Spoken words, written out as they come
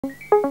5,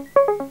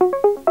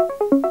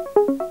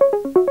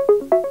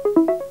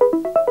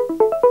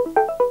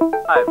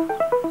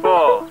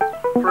 4,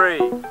 3,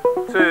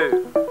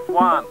 2,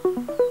 1,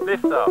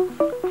 lift off.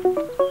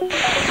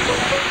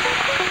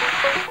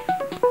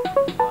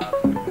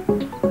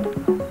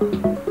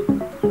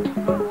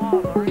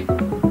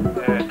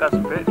 Yeah, it does a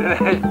bit,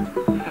 doesn't it?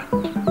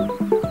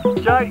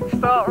 Jake,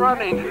 start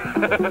running.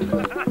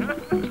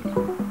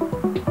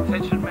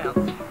 Tension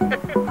mounts.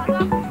 2,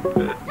 1,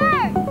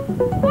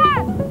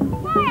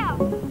 fire!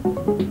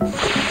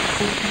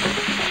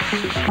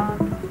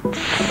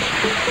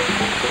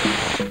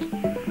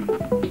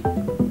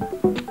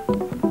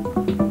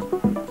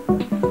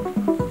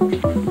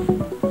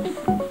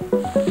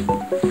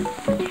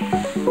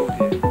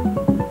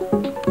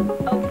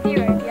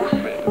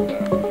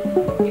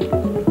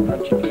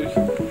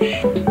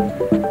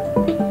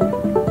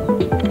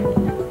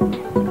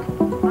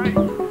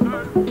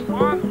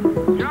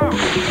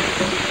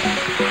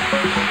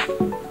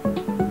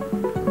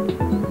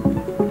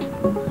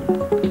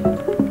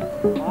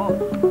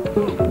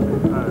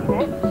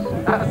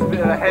 That's a bit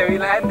of a heavy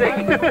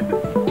landing. It's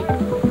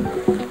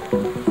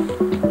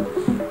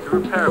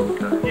repairable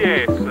though.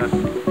 Yes,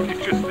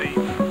 it's just the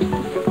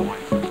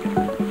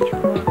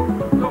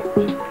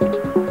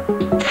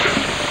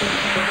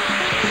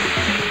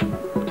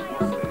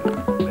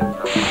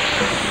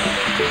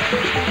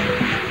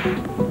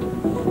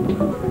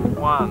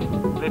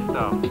Lift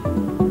off.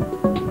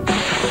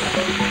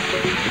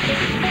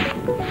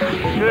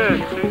 Good,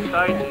 2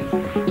 stages.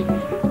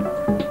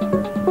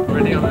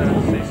 Ready on a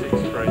C6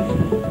 straight.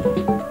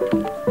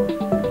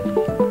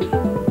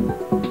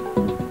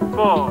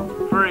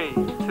 4, 3,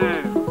 2,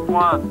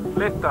 1,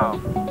 lift off.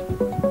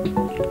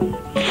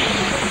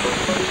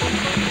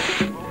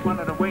 One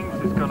of the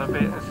wings has gone a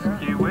bit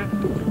askew with.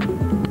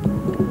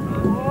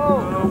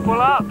 Oh,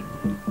 pull up.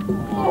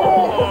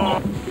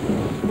 Oh.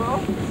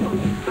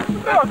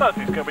 No, I don't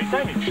think it's going to be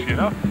damaged, you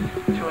know.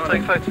 Do you want to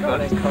take a photo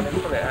first? Colin,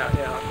 pull it out,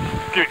 yeah.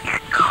 Good.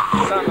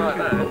 Something like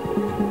that.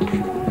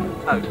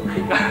 Oh.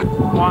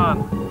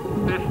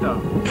 1, lift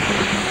off.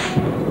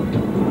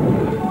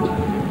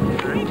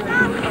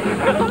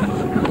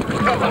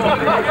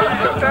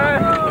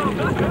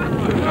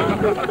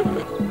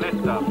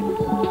 Lift up.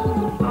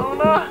 Oh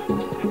no!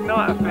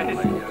 Ignite a bit.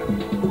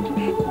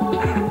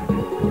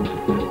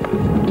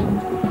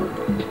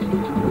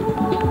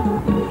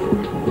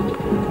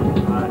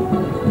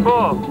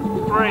 4,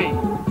 3,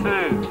 2,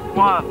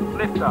 1,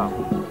 lift up.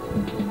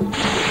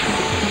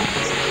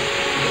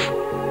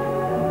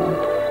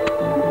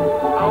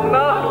 Oh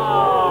no!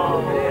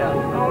 Oh dear.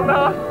 Oh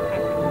no!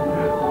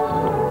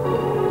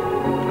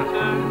 2,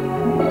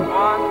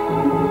 1.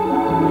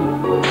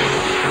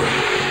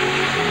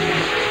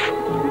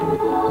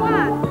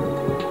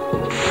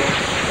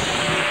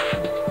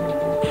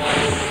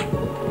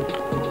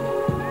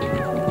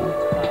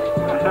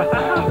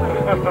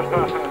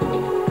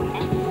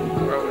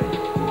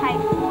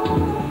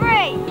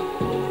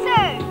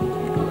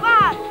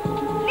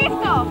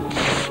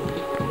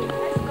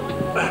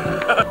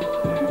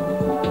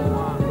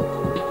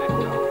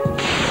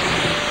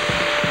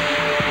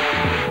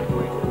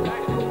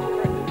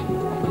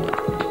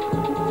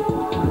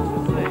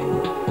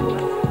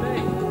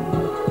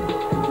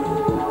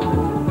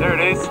 There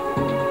it is.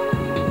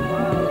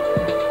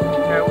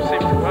 Yeah, it all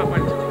seems to work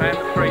when it's planned.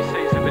 The 3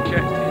 C's have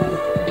ejected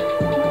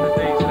and the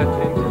D's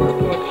left into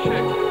the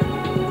ship.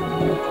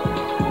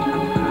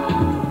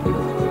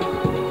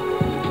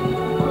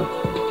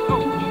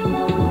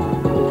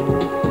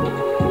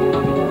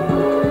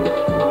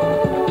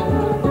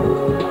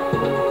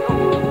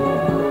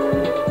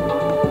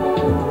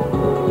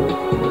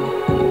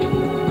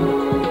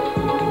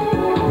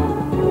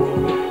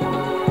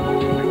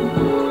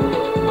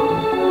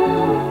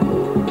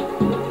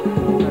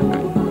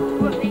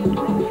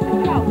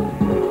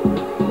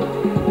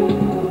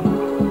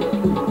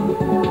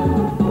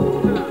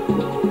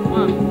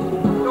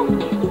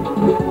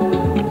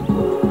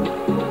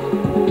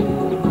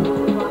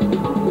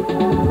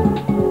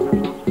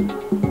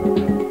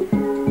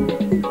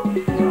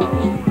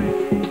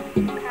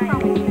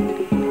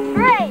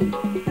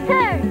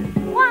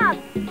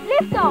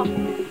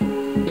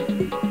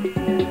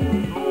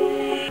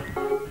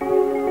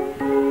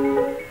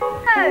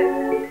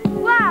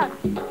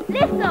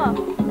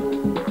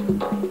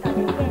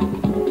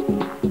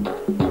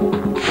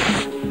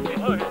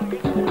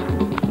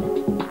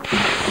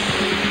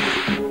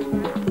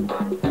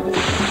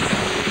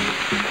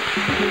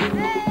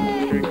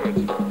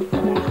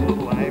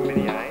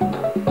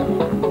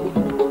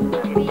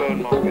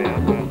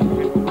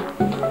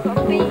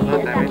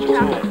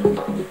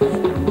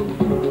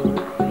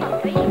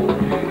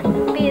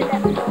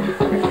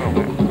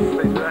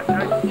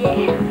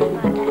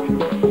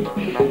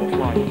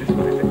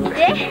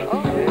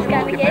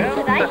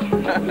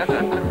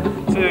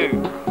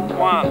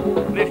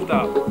 Lift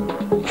up.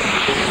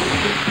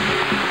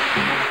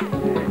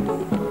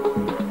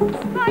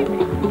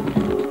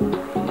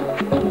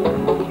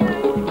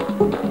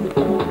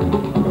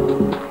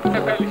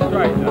 Fairly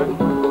straight though.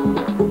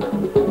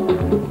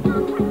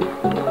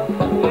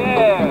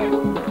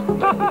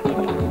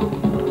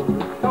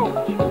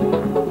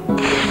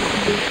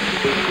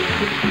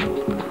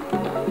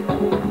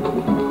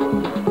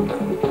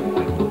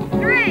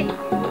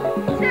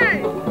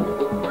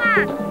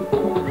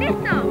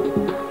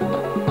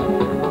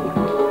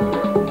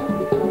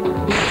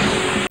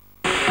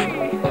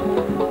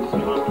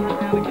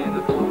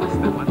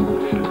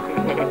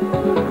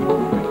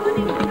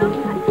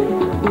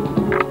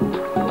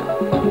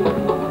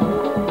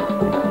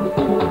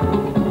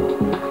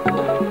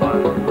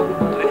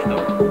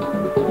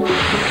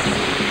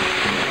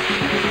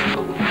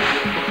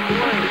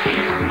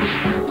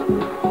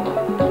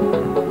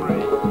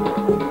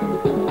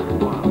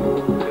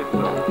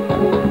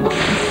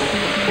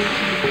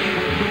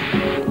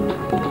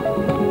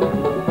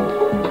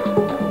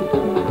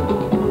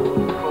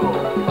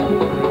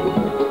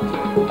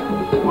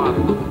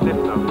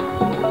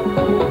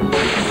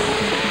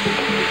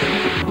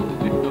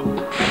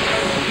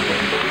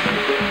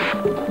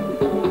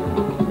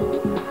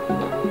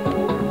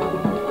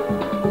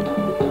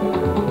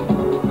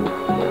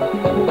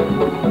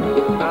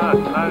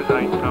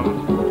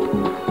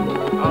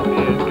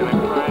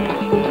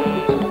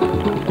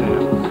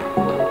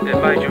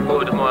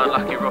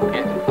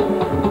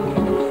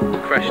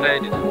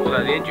 landed,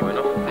 although the engine went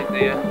off. I think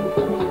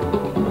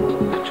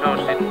the charge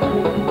didn't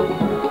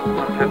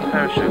have a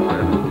parachute or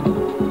whatever.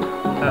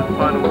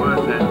 Final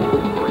word then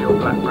for your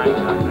black brain.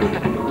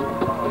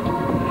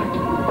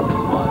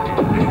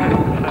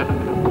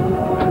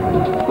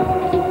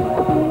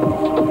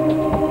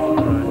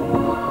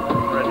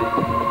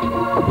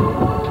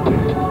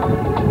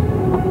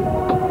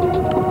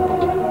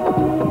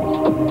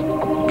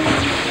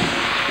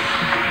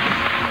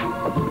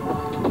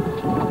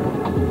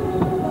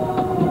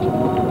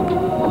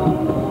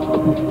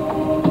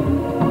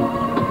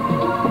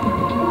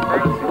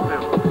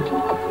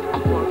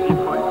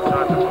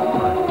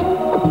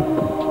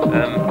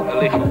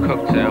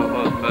 Cocktail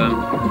of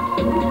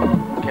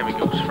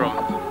chemicals from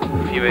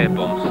a few air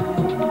bombs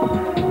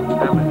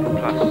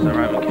plus a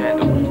Roman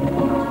candle.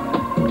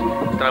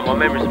 Don't know, my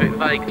memory's a bit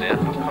vague now.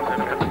 I can't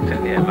remember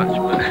exactly how much,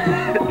 but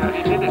Yeah,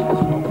 you did it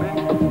this morning.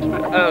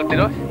 oh, did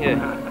I? Yeah.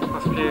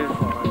 That's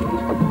beautiful.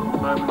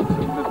 Moments of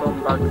the bomb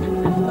bug's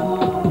existence.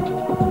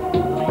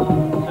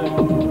 3, 2,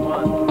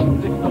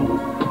 1, lift off.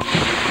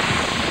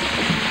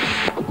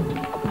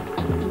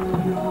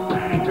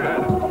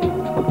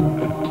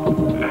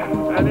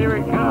 And here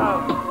it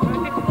comes.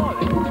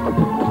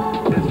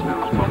 This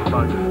feels bomb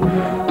bug.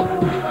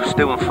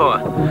 Still on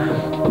fire.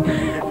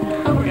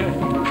 Oh yeah.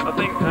 I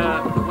think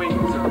the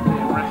wings are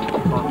being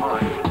rescued by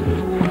mine.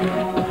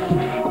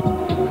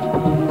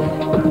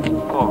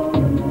 4,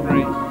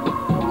 3, 2,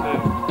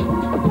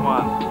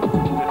 1,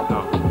 lift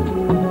off.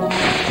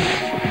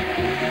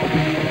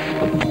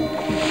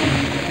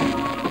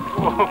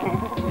 Whoa.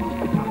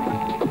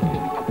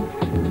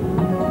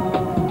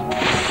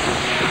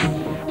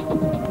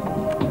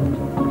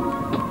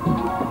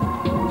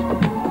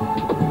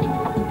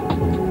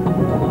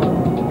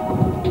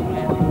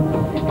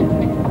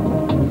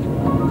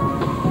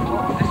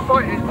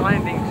 Despite it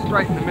landing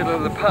straight in the middle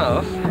of the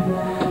path,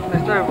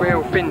 there's no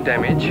real fin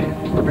damage.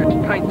 A bit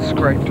of paint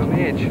scraped on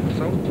the edge, that's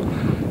all.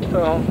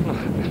 So I'm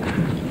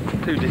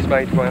not too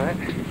dismayed by that.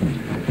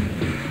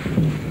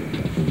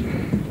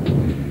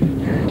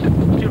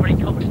 Too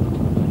many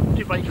comments.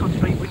 Too many comments.